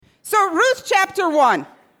So Ruth chapter 1.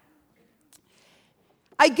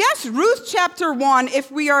 I guess Ruth chapter 1, if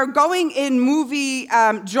we are going in movie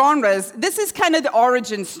genres, this is kind of the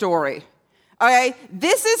origin story. Okay?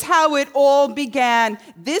 This is how it all began.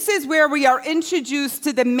 This is where we are introduced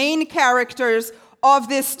to the main characters of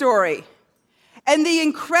this story. And the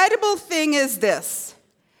incredible thing is this.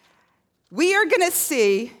 We are going to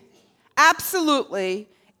see absolutely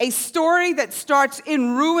a story that starts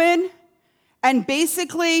in ruin and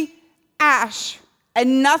basically ash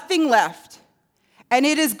and nothing left. And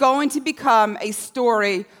it is going to become a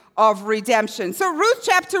story of redemption. So Ruth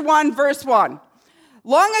chapter 1, verse 1.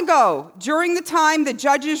 Long ago, during the time the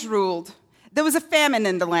judges ruled, there was a famine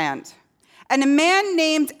in the land. And a man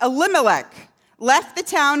named Elimelech left the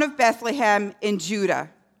town of Bethlehem in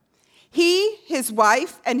Judah. He, his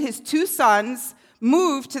wife, and his 2 sons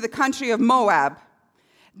moved to the country of Moab.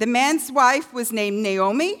 The man's wife was named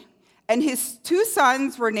Naomi, and his 2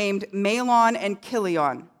 sons were named Mahlon and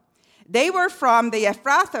Chilion. They were from the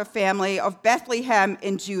Ephrathah family of Bethlehem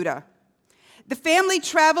in Judah. The family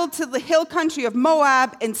traveled to the hill country of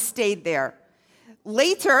Moab and stayed there.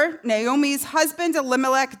 Later, Naomi's husband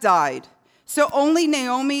Elimelech died, so only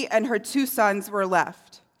Naomi and her 2 sons were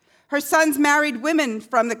left. Her sons married women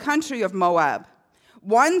from the country of Moab.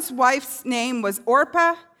 One's wife's name was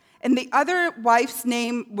Orpah, and the other wife's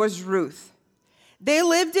name was Ruth. They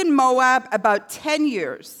lived in Moab about 10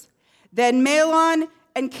 years. Then Mahlon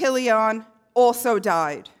and Chilion also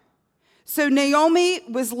died. So Naomi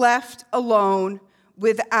was left alone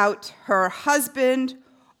without her husband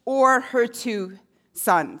or her 2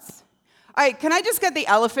 sons. All right, can I just get the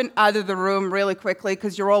elephant out of the room really quickly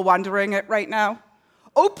because you're all wondering it right now?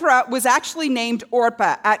 Oprah was actually named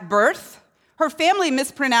Orpah at birth. Her family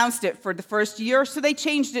mispronounced it for the first year, so they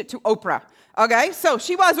changed it to Oprah. Okay, so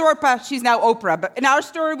she was Orpah, she's now Oprah. But in our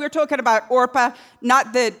story, we're talking about Orpah,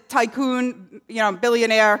 not the tycoon,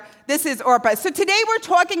 billionaire. This is Orpah. So today we're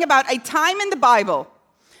talking about a time in the Bible.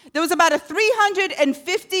 There was about a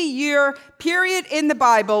 350-year period in the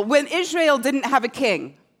Bible when Israel didn't have a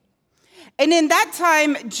king. And in that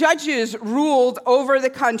time, judges ruled over the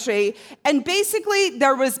country, and basically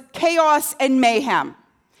there was chaos and mayhem.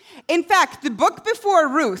 In fact, the book before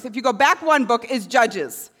Ruth, if you go back 1 book, is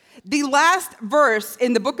Judges. The last verse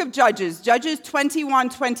in the book of Judges, Judges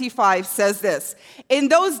 21:25, says this: In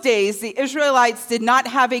those days, the Israelites did not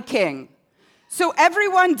have a king, so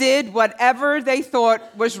everyone did whatever they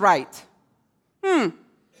thought was right.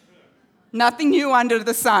 Nothing new under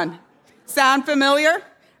the sun. Sound familiar?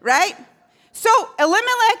 Right? So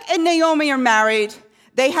Elimelech and Naomi are married.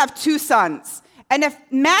 They have 2 sons. And a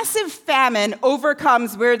massive famine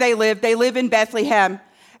overcomes where they live. They live in Bethlehem.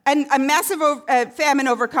 And a massive famine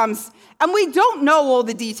overcomes, and we don't know all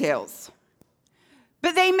the details.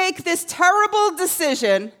 But they make this terrible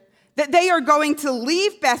decision that they are going to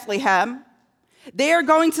leave Bethlehem. They are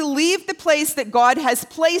going to leave the place that God has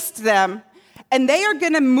placed them, and they are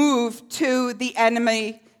going to move to the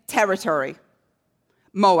enemy territory,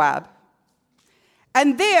 Moab.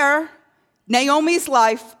 And there, Naomi's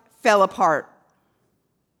life fell apart.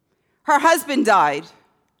 Her husband died.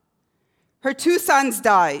 Her 2 sons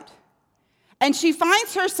died. And she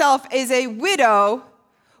finds herself as a widow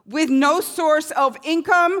with no source of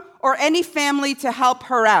income or any family to help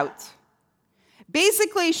her out.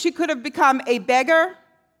 Basically, she could have become a beggar,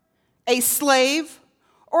 a slave,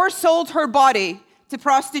 or sold her body to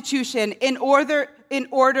prostitution in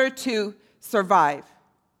order to survive.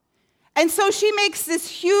 And so she makes this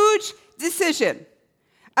huge decision.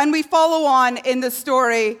 And we follow on in the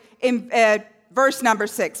story in verse number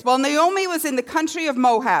 6. While Naomi was in the country of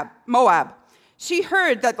Moab, she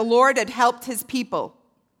heard that the Lord had helped his people.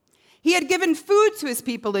 He had given food to his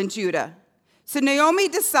people in Judah. So Naomi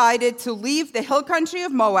decided to leave the hill country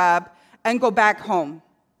of Moab and go back home.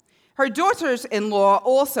 Her daughters-in-law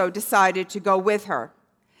also decided to go with her.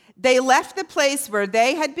 They left the place where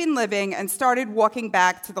they had been living and started walking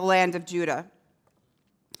back to the land of Judah.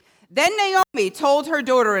 Then Naomi told her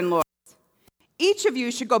daughter-in-law, Each of you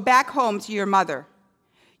should go back home to your mother.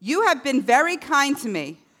 You have been very kind to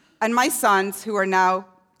me and my sons who are now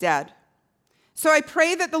dead. So I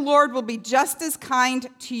pray that the Lord will be just as kind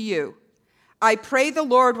to you. I pray the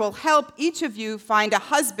Lord will help each of you find a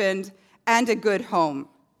husband and a good home.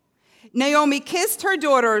 Naomi kissed her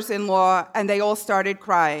daughters-in-law, and they all started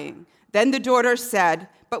crying. Then the daughters said,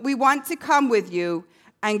 But we want to come with you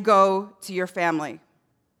and go to your family.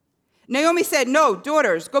 Naomi said, No,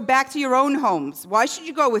 daughters, go back to your own homes. Why should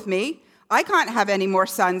you go with me? I can't have any more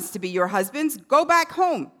sons to be your husbands. Go back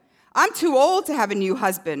home. I'm too old to have a new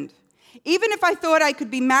husband. Even if I thought I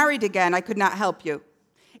could be married again, I could not help you.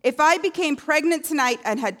 If I became pregnant tonight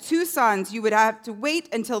and had 2 sons, you would have to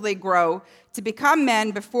wait until they grow to become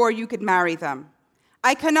men before you could marry them.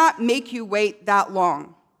 I cannot make you wait that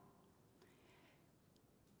long.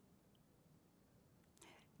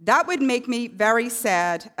 That would make me very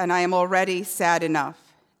sad, and I am already sad enough.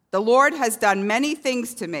 The Lord has done many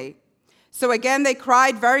things to me. So again they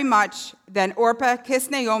cried very much. Then Orpah kissed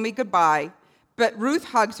Naomi goodbye, but Ruth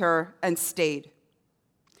hugged her and stayed.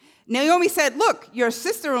 Naomi said, "Look, your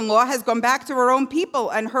sister-in-law has gone back to her own people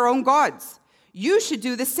and her own gods. You should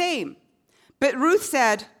do the same." But Ruth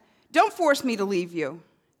said, "Don't force me to leave you.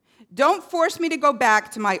 Don't force me to go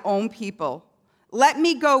back to my own people. Let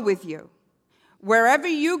me go with you. Wherever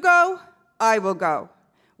you go, I will go.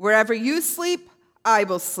 Wherever you sleep, I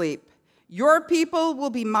will sleep. Your people will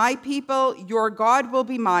be my people. Your God will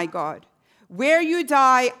be my God. Where you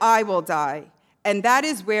die, I will die, and that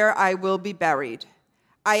is where I will be buried.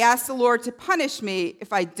 I ask the Lord to punish me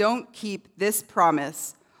if I don't keep this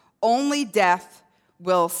promise. Only death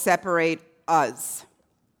will separate us."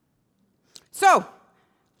 So,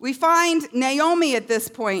 we find Naomi at this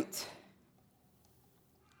point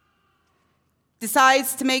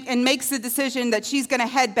makes the decision that she's going to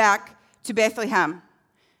head back to Bethlehem.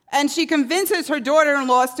 And she convinces her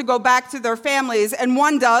daughter-in-laws to go back to their families, and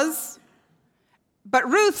one does. But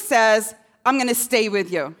Ruth says, "I'm going to stay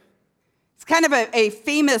with you." It's kind of a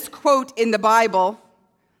famous quote in the Bible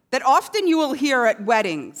that often you will hear at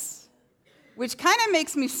weddings, which kind of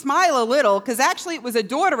makes me smile a little, because actually it was a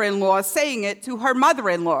daughter-in-law saying it to her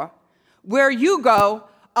mother-in-law. "Where you go,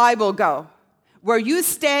 I will go. Where you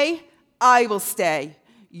stay, I will stay.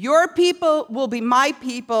 Your people will be my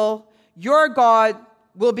people. Your God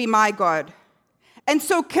will be my God." And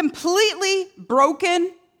so completely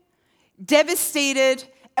broken, devastated,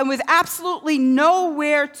 and with absolutely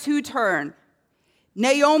nowhere to turn,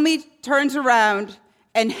 Naomi turns around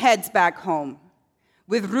and heads back home,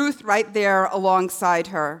 with Ruth right there alongside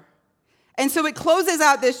her. And so it closes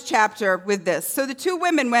out this chapter with this. So the 2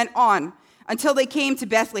 women went on until they came to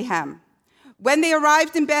Bethlehem. When they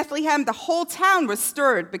arrived in Bethlehem, the whole town was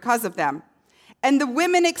stirred because of them. And the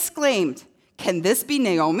women exclaimed, "Can this be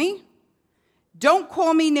Naomi?" "Don't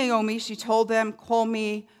call me Naomi," she told them. "Call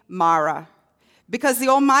me Mara, because the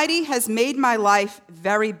Almighty has made my life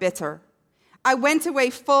very bitter. I went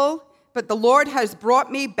away full, but the Lord has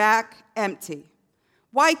brought me back empty.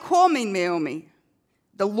 Why call me Naomi?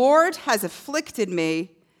 The Lord has afflicted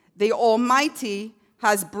me. The Almighty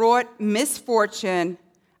has brought misfortune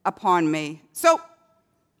upon me." So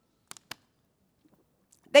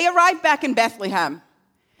they arrived back in Bethlehem,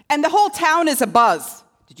 and the whole town is abuzz.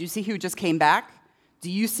 Did you see who just came back? Do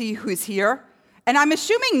you see who's here? And I'm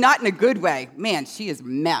assuming not in a good way. Man, she is a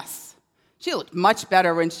mess. She looked much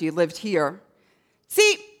better when she lived here.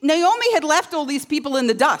 See, Naomi had left all these people in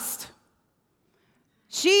the dust.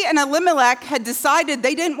 She and Elimelech had decided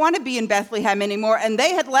they didn't want to be in Bethlehem anymore, and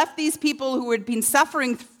they had left these people who had been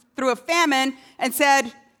suffering through a famine and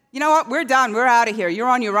said, "You know what, we're done, we're out of here, you're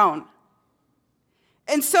on your own."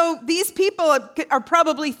 And so these people are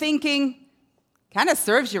probably thinking, kind of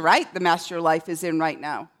serves you right, the mess your life is in right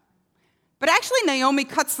now. But actually Naomi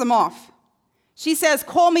cuts them off. She says,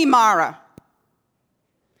 "Call me Mara."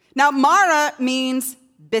 Now Mara means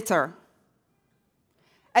bitter.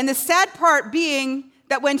 And the sad part being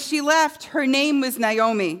that when she left, her name was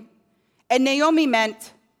Naomi, and Naomi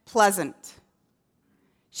meant pleasant.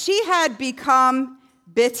 She had become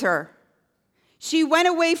bitter. She went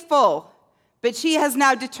away full, but she has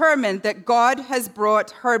now determined that God has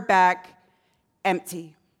brought her back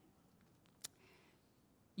empty.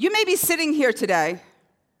 You may be sitting here today,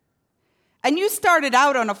 and you started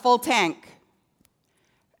out on a full tank,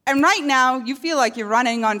 and right now you feel like you're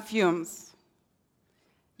running on fumes.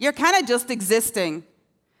 You're kind of just existing,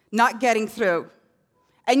 not getting through.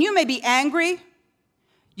 And you may be angry,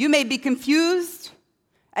 you may be confused,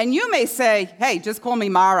 and you may say, "Hey, just call me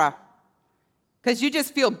Mara," because you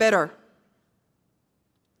just feel bitter.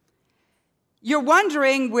 You're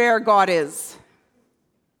wondering where God is.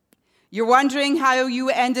 You're wondering how you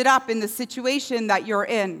ended up in the situation that you're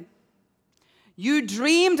in. You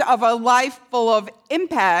dreamed of a life full of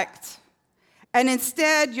impact, and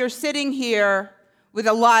instead you're sitting here with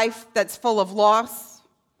a life that's full of loss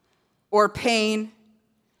or pain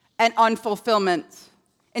and unfulfillment.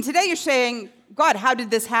 And today you're saying, "God, how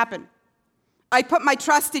did this happen? I put my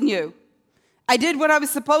trust in you. I did what I was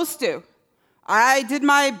supposed to. I did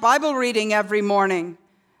my Bible reading every morning.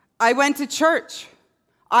 I went to church.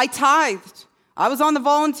 I tithed. I was on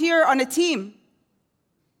a team.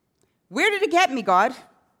 Where did it get me, God?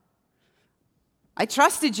 I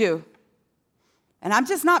trusted you. And I'm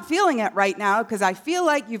just not feeling it right now because I feel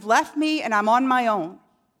like you've left me and I'm on my own.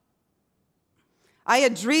 I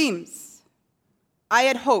had dreams. I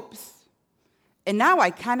had hopes. And now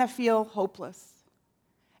I kind of feel hopeless.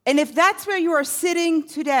 And if that's where you are sitting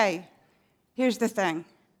today, here's the thing.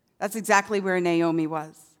 That's exactly where Naomi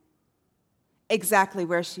was. Exactly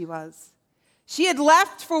where she was. She had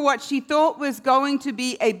left for what she thought was going to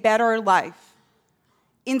be a better life.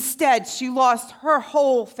 Instead, she lost her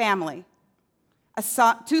whole family.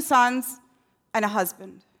 Two sons and a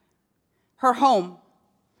husband. Her home.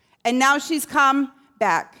 And now she's come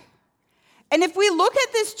back. And if we look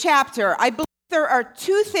at this chapter, I believe there are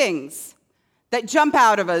two things that jump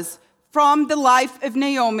out of us from the life of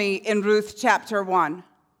Naomi in Ruth chapter 1.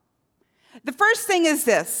 The first thing is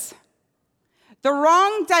this. The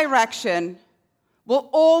wrong direction will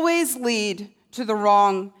always lead to the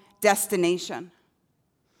wrong destination.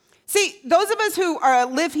 See, those of us who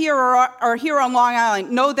live here or are here on Long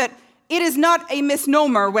Island know that it is not a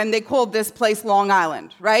misnomer when they called this place Long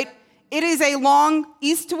Island, right? It is a long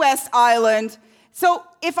east to west island. So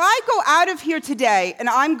if I go out of here today and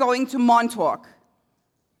I'm going to Montauk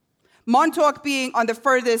being on the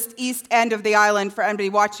furthest east end of the island for anybody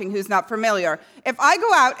watching who's not familiar, if I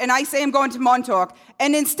go out and I say I'm going to Montauk,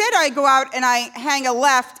 and instead I go out and I hang a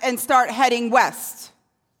left and start heading west,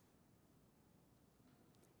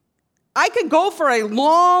 I could go for a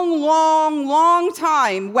long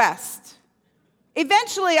time west.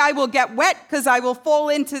 Eventually I will get wet because I will fall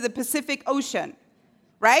into the Pacific Ocean,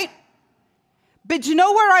 right? But you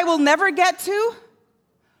know where I will never get to?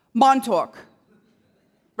 Montauk,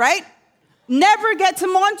 right? Never get to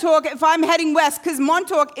Montauk if I'm heading west because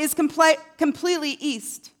Montauk is completely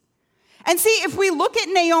east. And see, if we look at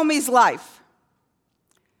Naomi's life,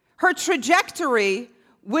 her trajectory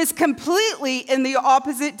was completely in the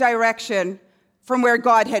opposite direction from where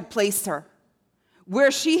God had placed her,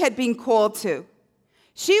 where she had been called to.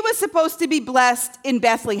 She was supposed to be blessed in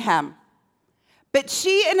Bethlehem, but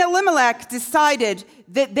she and Elimelech decided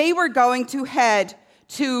that they were going to head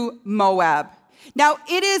to Moab. Now,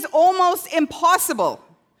 it is almost impossible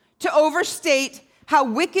to overstate how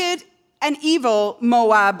wicked and evil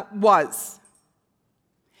Moab was.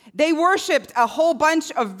 They worshipped a whole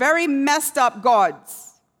bunch of very messed up gods.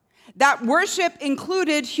 That worship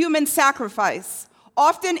included human sacrifice,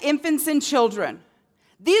 often infants and children.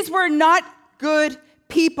 These were not good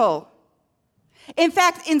people. In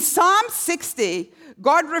fact, in Psalm 60,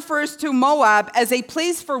 God refers to Moab as a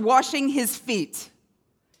place for washing his feet.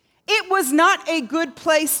 It was not a good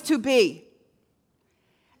place to be.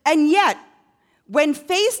 And yet, when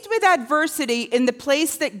faced with adversity in the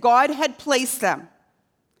place that God had placed them,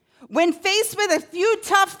 when faced with a few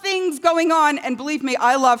tough things going on, and believe me,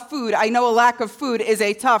 I love food. I know a lack of food is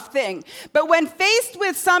a tough thing. But when faced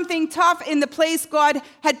with something tough in the place God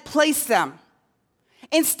had placed them,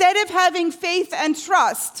 instead of having faith and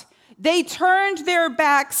trust, they turned their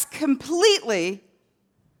backs completely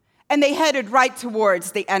and they headed right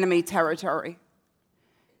towards the enemy territory.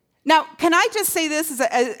 Now, can I just say this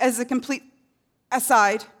as a complete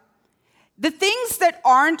aside? The things that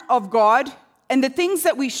aren't of God and the things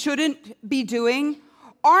that we shouldn't be doing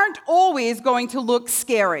aren't always going to look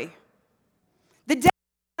scary. The devil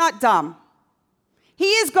is not dumb. He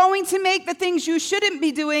is going to make the things you shouldn't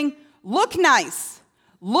be doing look nice,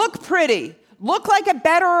 look pretty, look like a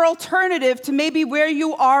better alternative to maybe where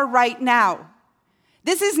you are right now.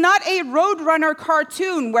 This is not a Roadrunner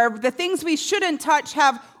cartoon where the things we shouldn't touch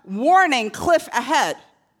have warning, cliff ahead.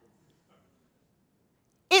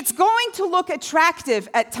 It's going to look attractive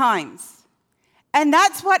at times. And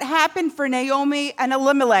that's what happened for Naomi and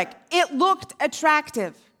Elimelech. It looked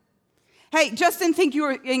attractive. Hey, just in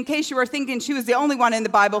case you were thinking she was the only one in the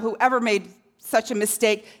Bible who ever made such a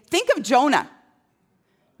mistake, think of Jonah,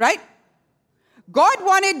 right? God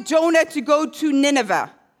wanted Jonah to go to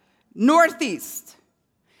Nineveh, northeast.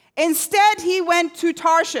 Instead, he went to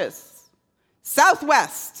Tarshish,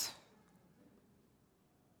 southwest.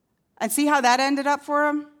 And see how that ended up for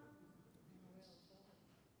him?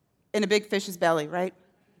 In a big fish's belly, right?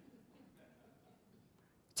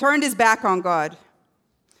 Turned his back on God.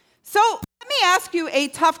 So let me ask you a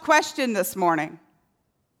tough question this morning.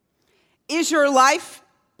 Is your life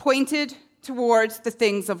pointed towards the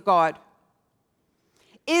things of God?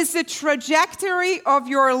 Is the trajectory of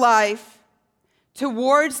your life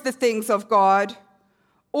towards the things of God,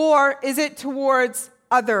 or is it towards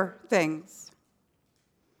other things?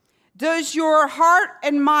 Does your heart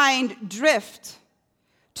and mind drift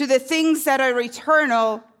to the things that are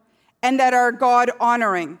eternal and that are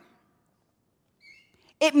God-honoring?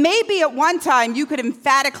 It may be at one time you could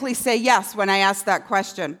emphatically say yes when I ask that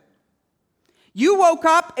question. You woke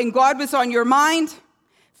up and God was on your mind.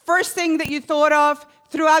 First thing that you thought of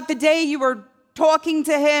throughout the day, you were talking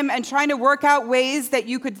to him and trying to work out ways that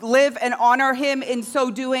you could live and honor him in so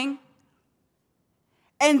doing.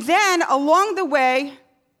 And then along the way,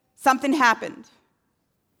 something happened.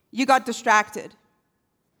 You got distracted.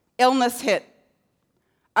 Illness hit.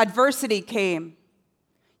 Adversity came.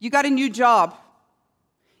 You got a new job.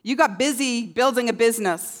 You got busy building a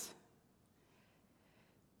business.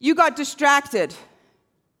 You got distracted.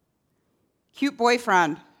 Cute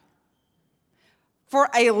boyfriend. For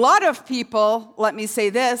a lot of people, let me say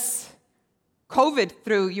this, COVID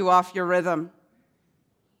threw you off your rhythm.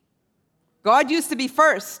 God used to be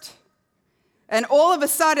first. And all of a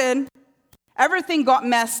sudden, everything got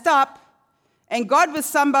messed up, and God was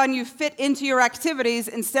someone you fit into your activities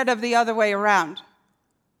instead of the other way around.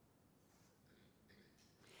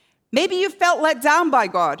 Maybe you felt let down by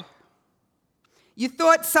God. You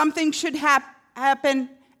thought something should happen,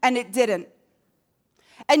 and it didn't.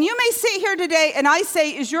 And you may sit here today, and I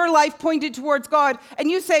say, is your life pointed towards God? And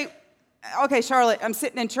you say, okay, Charlotte, I'm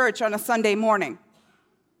sitting in church on a Sunday morning.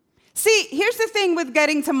 See, here's the thing with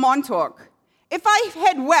getting to Montauk. If I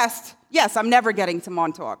head west, yes, I'm never getting to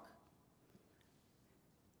Montauk.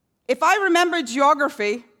 If I remember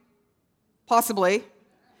geography, possibly,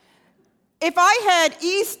 if I head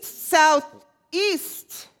east, south,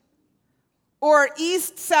 east, or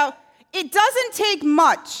east, south, it doesn't take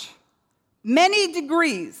much, many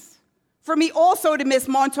degrees, for me also to miss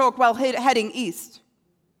Montauk while heading east.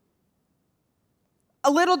 A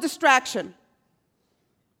little distraction.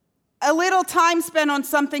 A little time spent on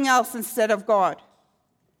something else instead of God.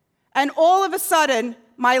 And all of a sudden,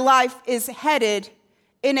 my life is headed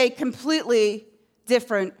in a completely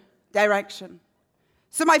different direction.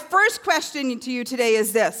 So my first question to you today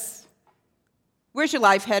is this. Where's your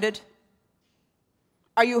life headed?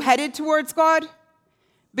 Are you headed towards God?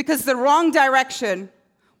 Because the wrong direction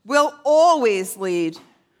will always lead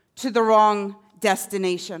to the wrong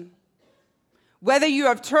destination. Whether you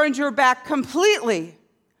have turned your back completely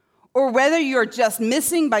or whether you're just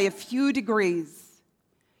missing by a few degrees,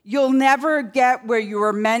 you'll never get where you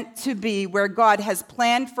are meant to be, where God has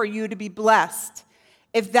planned for you to be blessed,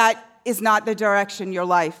 if that is not the direction your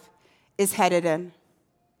life is headed in.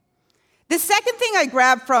 The second thing I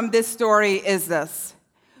grab from this story is this.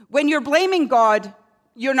 When you're blaming God,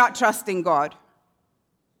 you're not trusting God.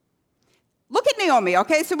 Look at Naomi,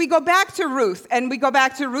 okay? So we go back to Ruth, and we go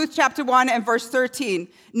back to Ruth chapter 1 and verse 13.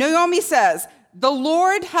 Naomi says, "The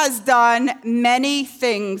Lord has done many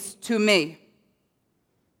things to me."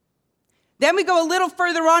 Then we go a little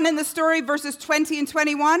further on in the story, verses 20 and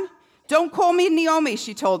 21. "Don't call me Naomi,"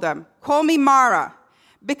 she told them. "Call me Mara,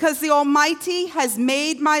 because the Almighty has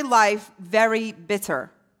made my life very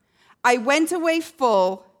bitter. I went away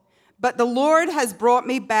full, but the Lord has brought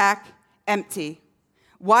me back empty.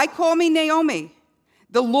 Why call me Naomi?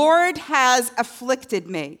 The Lord has afflicted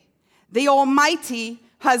me. The Almighty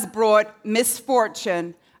has brought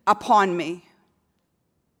misfortune upon me."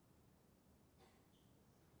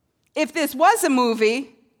 If this was a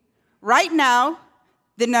movie, right now,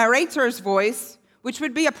 the narrator's voice, which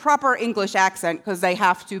would be a proper English accent because they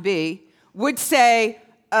have to be, would say,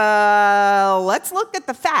 let's look at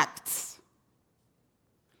the facts.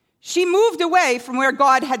 She moved away from where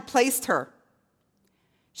God had placed her.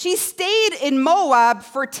 She stayed in Moab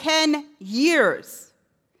for 10 years.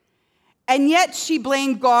 And yet she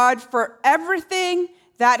blamed God for everything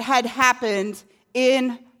that had happened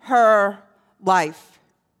in her life.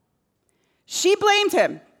 She blamed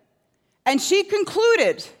him. And she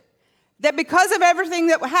concluded that because of everything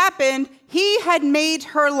that happened, he had made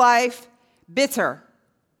her life bitter.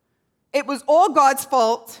 It was all God's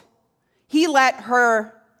fault. He let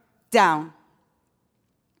her down.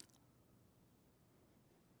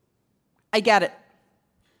 I get it.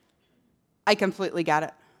 I completely get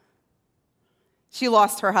it. She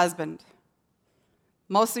lost her husband.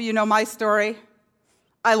 Most of you know my story.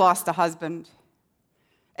 I lost a husband.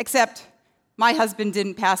 Except my husband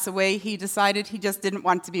didn't pass away. He decided he just didn't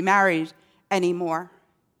want to be married anymore.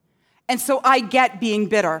 And so I get being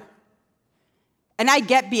bitter. And I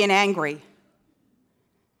get being angry.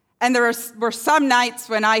 And there were some nights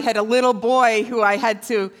when I had a little boy who I had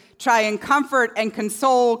to try and comfort and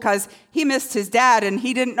console because he missed his dad and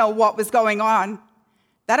he didn't know what was going on,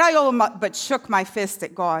 that I all but shook my fist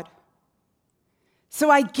at God.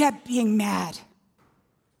 So I get being mad.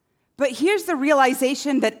 But here's the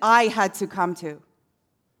realization that I had to come to.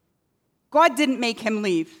 God didn't make him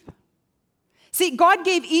leave. See, God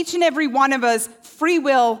gave each and every one of us free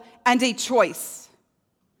will and a choice.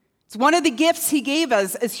 It's one of the gifts he gave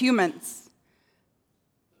us as humans.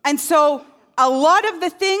 And so a lot of the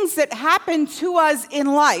things that happen to us in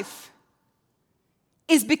life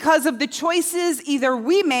is because of the choices either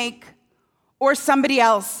we make or somebody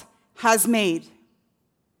else has made.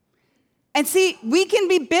 And see, we can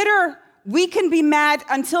be bitter, we can be mad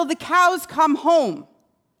until the cows come home.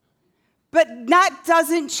 But that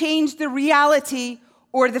doesn't change the reality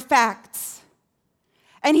or the facts.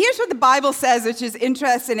 And here's what the Bible says, which is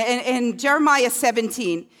interesting. In Jeremiah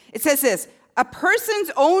 17, it says this: a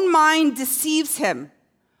person's own mind deceives him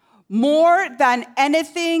more than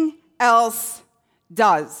anything else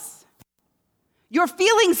does. Your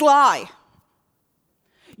feelings lie.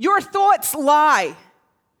 Your thoughts lie.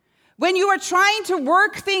 When you are trying to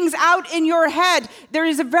work things out in your head, there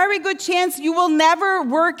is a very good chance you will never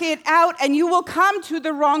work it out and you will come to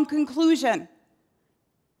the wrong conclusion.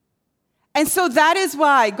 And so that is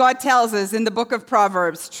why God tells us in the book of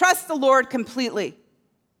Proverbs, trust the Lord completely.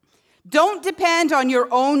 Don't depend on your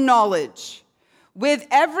own knowledge. With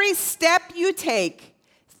every step you take,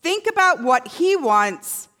 think about what He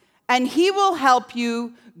wants, and He will help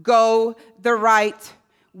you go the right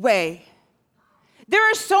way. There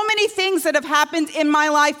are so many things that have happened in my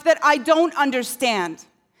life that I don't understand.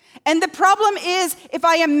 And the problem is, if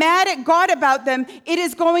I am mad at God about them, it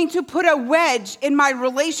is going to put a wedge in my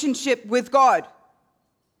relationship with God.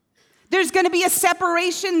 There's going to be a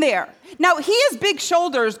separation there. Now, He has big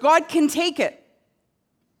shoulders. God can take it.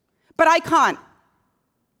 But I can't.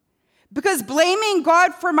 Because blaming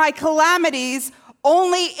God for my calamities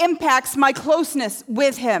only impacts my closeness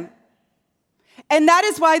with Him. And that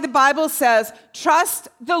is why the Bible says, trust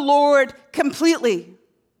the Lord completely.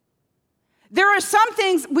 There are some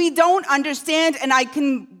things we don't understand, and I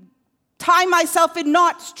can tie myself in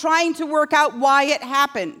knots trying to work out why it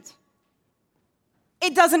happened.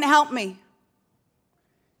 It doesn't help me.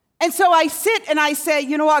 And so I sit and I say,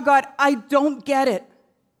 you know what, God, I don't get it.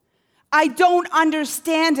 I don't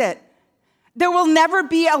understand it. There will never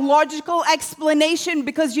be a logical explanation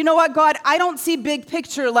because you know what, God, I don't see big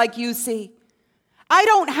picture like you see. I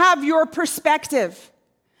don't have your perspective.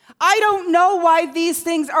 I don't know why these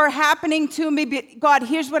things are happening to me. But God,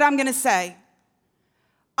 here's what I'm going to say.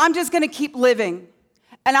 I'm just going to keep living,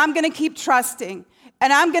 and I'm going to keep trusting,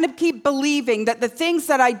 and I'm going to keep believing that the things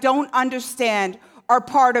that I don't understand are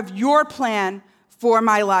part of your plan for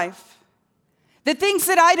my life. The things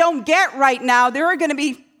that I don't get right now, there are going to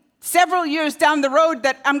be several years down the road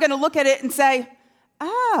that I'm going to look at it and say,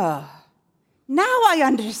 now I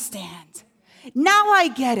understand. Now I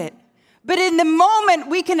get it. But in the moment,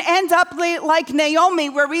 we can end up like Naomi,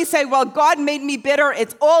 where we say, well, God made me bitter.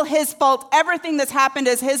 It's all His fault. Everything that's happened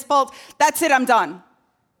is His fault. That's it, I'm done.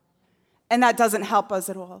 And that doesn't help us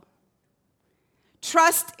at all.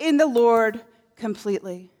 Trust in the Lord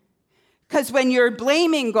completely. Because when you're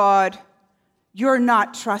blaming God, you're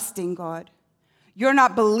not trusting God. You're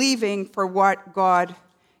not believing for what God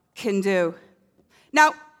can do.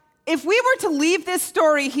 Now, if we were to leave this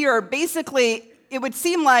story here, basically, it would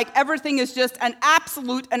seem like everything is just an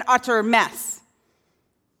absolute and utter mess.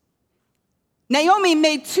 Naomi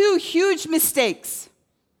made two huge mistakes.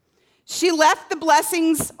 She left the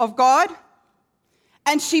blessings of God,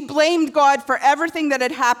 and she blamed God for everything that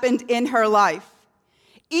had happened in her life,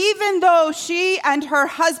 even though she and her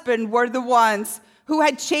husband were the ones who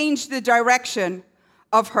had changed the direction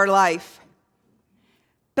of her life.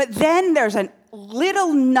 But then there's a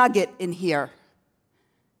little nugget in here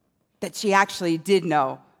that she actually did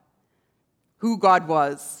know who God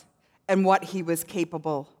was and what He was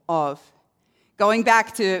capable of. Going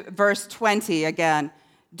back to verse 20 again.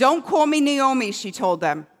 Don't call me Naomi, she told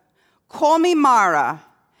them. Call me Mara,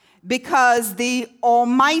 because the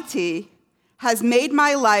Almighty has made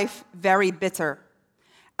my life very bitter.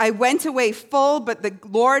 I went away full, but the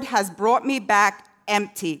Lord has brought me back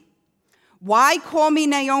empty. Why call me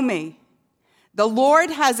Naomi? The Lord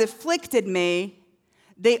has afflicted me.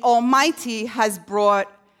 The Almighty has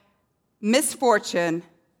brought misfortune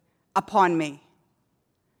upon me.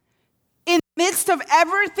 In the midst of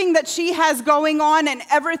everything that she has going on and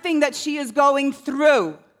everything that she is going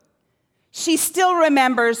through, she still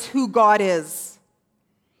remembers who God is.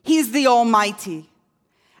 He's the Almighty.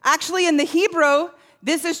 Actually, in the Hebrew,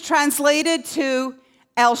 this is translated to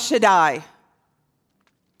El Shaddai.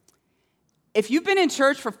 If you've been in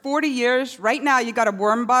church for 40 years, right now you got a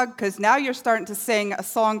worm bug because now you're starting to sing a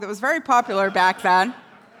song that was very popular back then.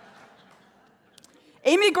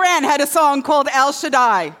 Amy Grant had a song called El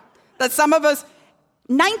Shaddai that some of us,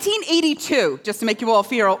 1982, just to make you all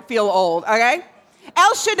feel old, okay?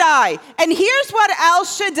 El Shaddai. And here's what El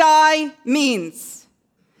Shaddai means.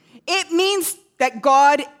 It means that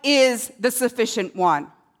God is the sufficient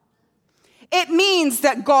one. It means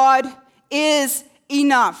that God is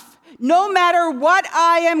enough. No matter what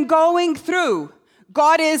I am going through,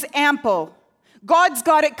 God is ample. God's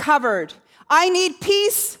got it covered. I need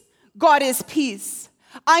peace. God is peace.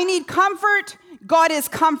 I need comfort. God is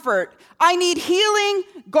comfort. I need healing.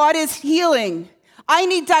 God is healing. I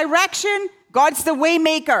need direction. God's the way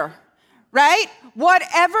maker, right?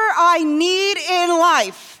 Whatever I need in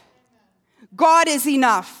life, God is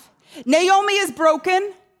enough. Naomi is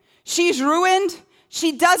broken. She's ruined.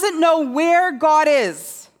 She doesn't know where God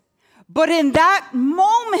is. But in that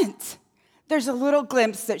moment, there's a little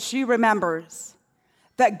glimpse that she remembers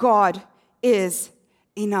that God is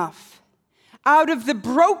enough. Out of the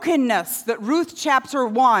brokenness that Ruth chapter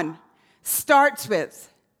 1 starts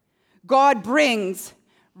with, God brings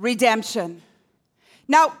redemption.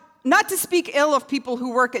 Now, not to speak ill of people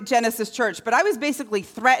who work at Genesis Church, but I was basically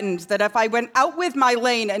threatened that if I went out with my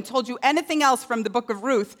lane and told you anything else from the book of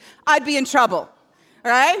Ruth, I'd be in trouble,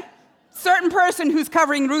 all right? Certain person who's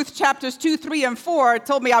covering Ruth chapters 2, 3, and 4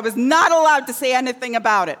 told me I was not allowed to say anything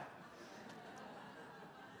about it.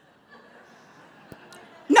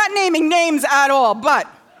 Not naming names at all, but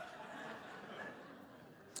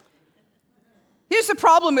here's the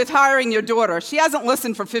problem with hiring your daughter. She hasn't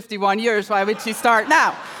listened for 51 years. Why would she start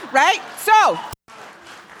now, right? So,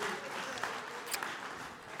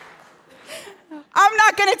 I'm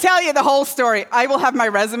not going to tell you the whole story. I will have my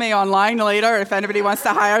resume online later if anybody wants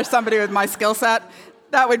to hire somebody with my skill set.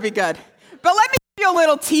 That would be good. But let me give you a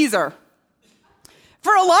little teaser.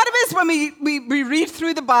 For a lot of us, when we read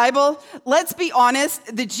through the Bible, let's be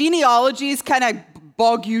honest, the genealogies kind of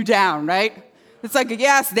bog you down, right? It's like,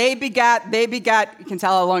 yes, they begat. You can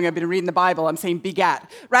tell how long I've been reading the Bible. I'm saying begat,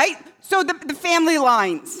 right? So the family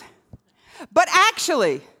lines. But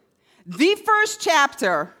actually, the first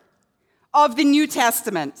chapter of the New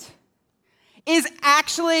Testament is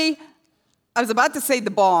actually, I was about to say the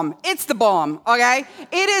bomb. It's the bomb, okay?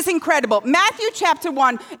 It is incredible. Matthew chapter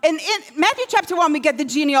 1, and in Matthew chapter 1, we get the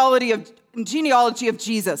genealogy of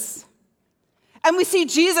Jesus. And we see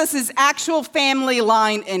Jesus' actual family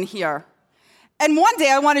line in here. And one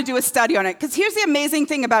day I want to do a study on it, because here's the amazing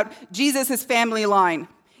thing about Jesus' family line.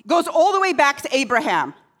 It goes all the way back to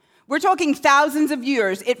Abraham. We're talking thousands of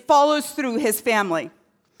years. It follows through his family.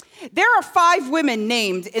 There are 5 women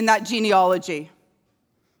named in that genealogy.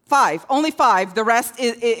 5, only 5. The rest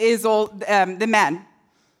is all the men.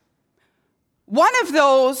 One of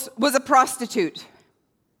those was a prostitute.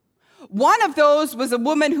 One of those was a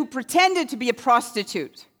woman who pretended to be a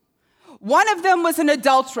prostitute. One of them was an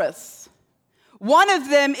adulteress. One of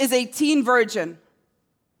them is a teen virgin.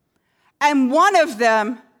 And one of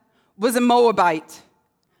them was a Moabite.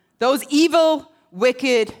 Those evil,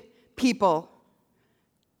 wicked people.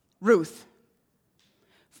 Ruth.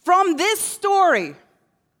 From this story,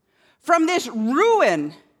 from this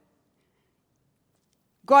ruin,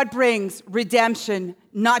 God brings redemption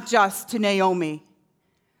not just to Naomi,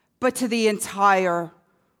 but to the entire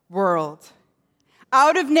world.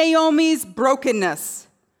 Out of Naomi's brokenness,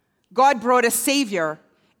 God brought a Savior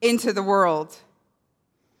into the world.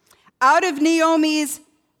 Out of Naomi's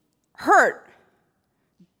hurt,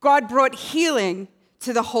 God brought healing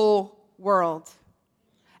to the whole world.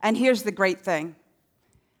 And here's the great thing.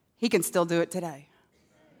 He can still do it today.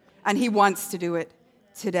 And he wants to do it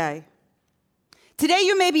today. Today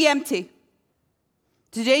you may be empty.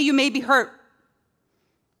 Today you may be hurt.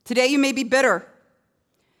 Today you may be bitter.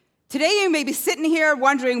 Today you may be sitting here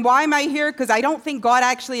wondering, why am I here? Because I don't think God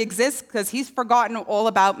actually exists, because he's forgotten all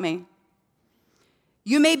about me.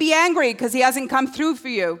 You may be angry because he hasn't come through for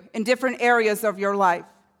you in different areas of your life.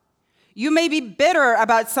 You may be bitter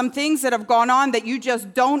about some things that have gone on that you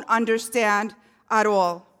just don't understand at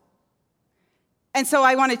all. And so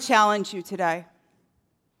I want to challenge you today.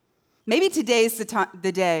 Maybe today's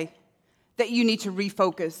the day that you need to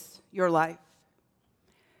refocus your life.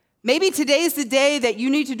 Maybe today's the day that you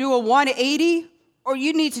need to do a 180, or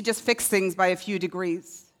you need to just fix things by a few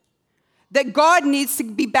degrees. That God needs to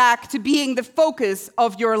be back to being the focus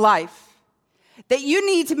of your life. That you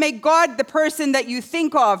need to make God the person that you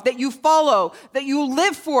think of, that you follow, that you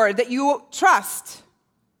live for, that you trust.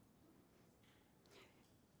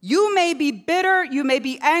 You may be bitter, you may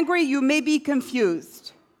be angry, you may be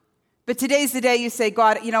confused. But today's the day you say,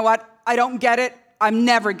 God, you know what? I don't get it. I'm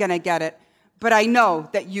never going to get it. But I know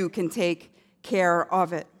that you can take care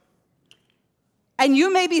of it. And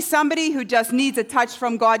you may be somebody who just needs a touch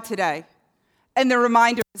from God today. And the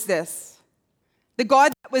reminder is this. The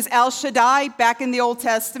God that was El Shaddai back in the Old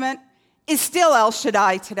Testament is still El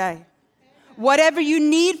Shaddai today. Whatever you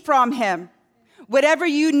need from him, whatever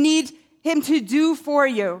you need him to do for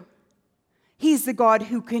you, he's the God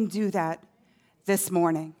who can do that this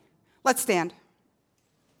morning. Let's stand.